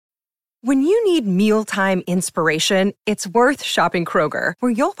When you need mealtime inspiration, it's worth shopping Kroger,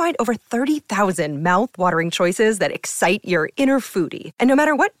 where you'll find over 30,000 mouth-watering choices that excite your inner foodie. And no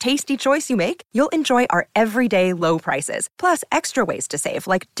matter what tasty choice you make, you'll enjoy our everyday low prices, plus extra ways to save,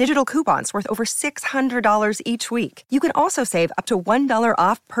 like digital coupons worth over $600 each week. You can also save up to $1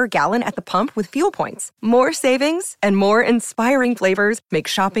 off per gallon at the pump with fuel points. More savings and more inspiring flavors make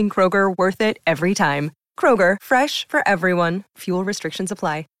shopping Kroger worth it every time. Kroger, fresh for everyone. Fuel restrictions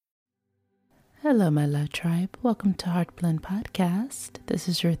apply. Hello, my love tribe. Welcome to Heartblend Podcast. This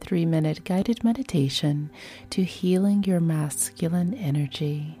is your 3-minute guided meditation to healing your masculine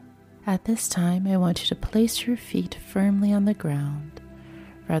energy. At this time, I want you to place your feet firmly on the ground,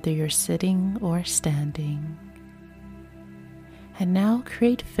 whether you're sitting or standing. And now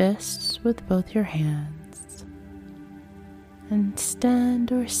create fists with both your hands. And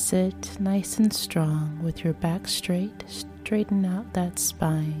stand or sit nice and strong with your back straight. Straighten out that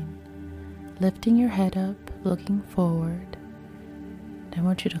spine. Lifting your head up, looking forward. I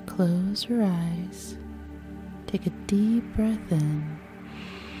want you to close your eyes. Take a deep breath in.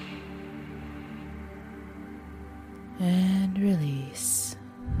 And release.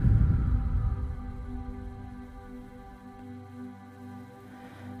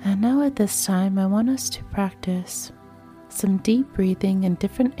 And now at this time, I want us to practice some deep breathing in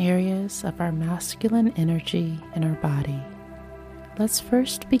different areas of our masculine energy in our body. Let's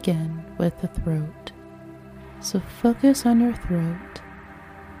first begin with the throat. So focus on your throat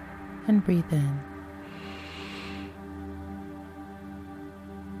and breathe in.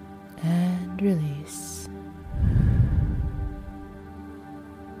 And release.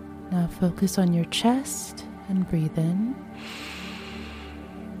 Now focus on your chest and breathe in.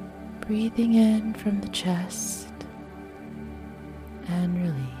 Breathing in from the chest and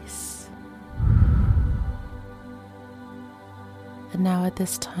release. And now at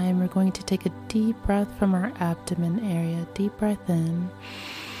this time, we're going to take a deep breath from our abdomen area. Deep breath in.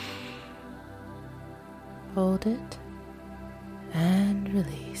 Hold it. And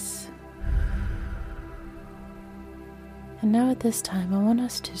release. And now at this time, I want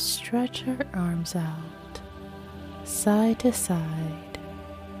us to stretch our arms out, side to side,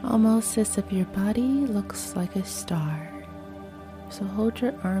 almost as if your body looks like a star. So hold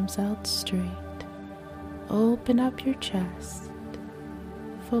your arms out straight. Open up your chest.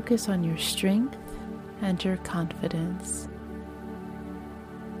 Focus on your strength and your confidence.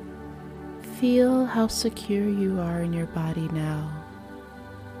 Feel how secure you are in your body now.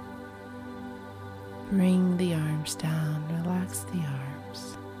 Bring the arms down, relax the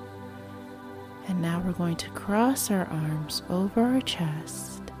arms. And now we're going to cross our arms over our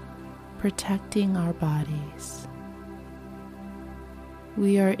chest, protecting our bodies.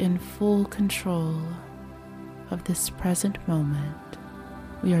 We are in full control of this present moment.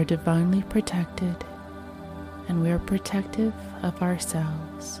 We are divinely protected, and we are protective of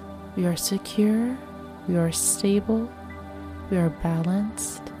ourselves. We are secure, we are stable, we are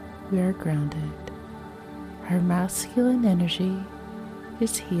balanced, we are grounded. Our masculine energy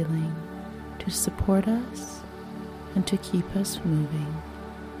is healing to support us and to keep us moving.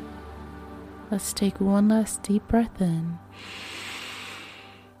 Let's take one last deep breath in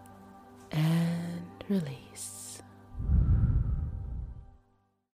and release.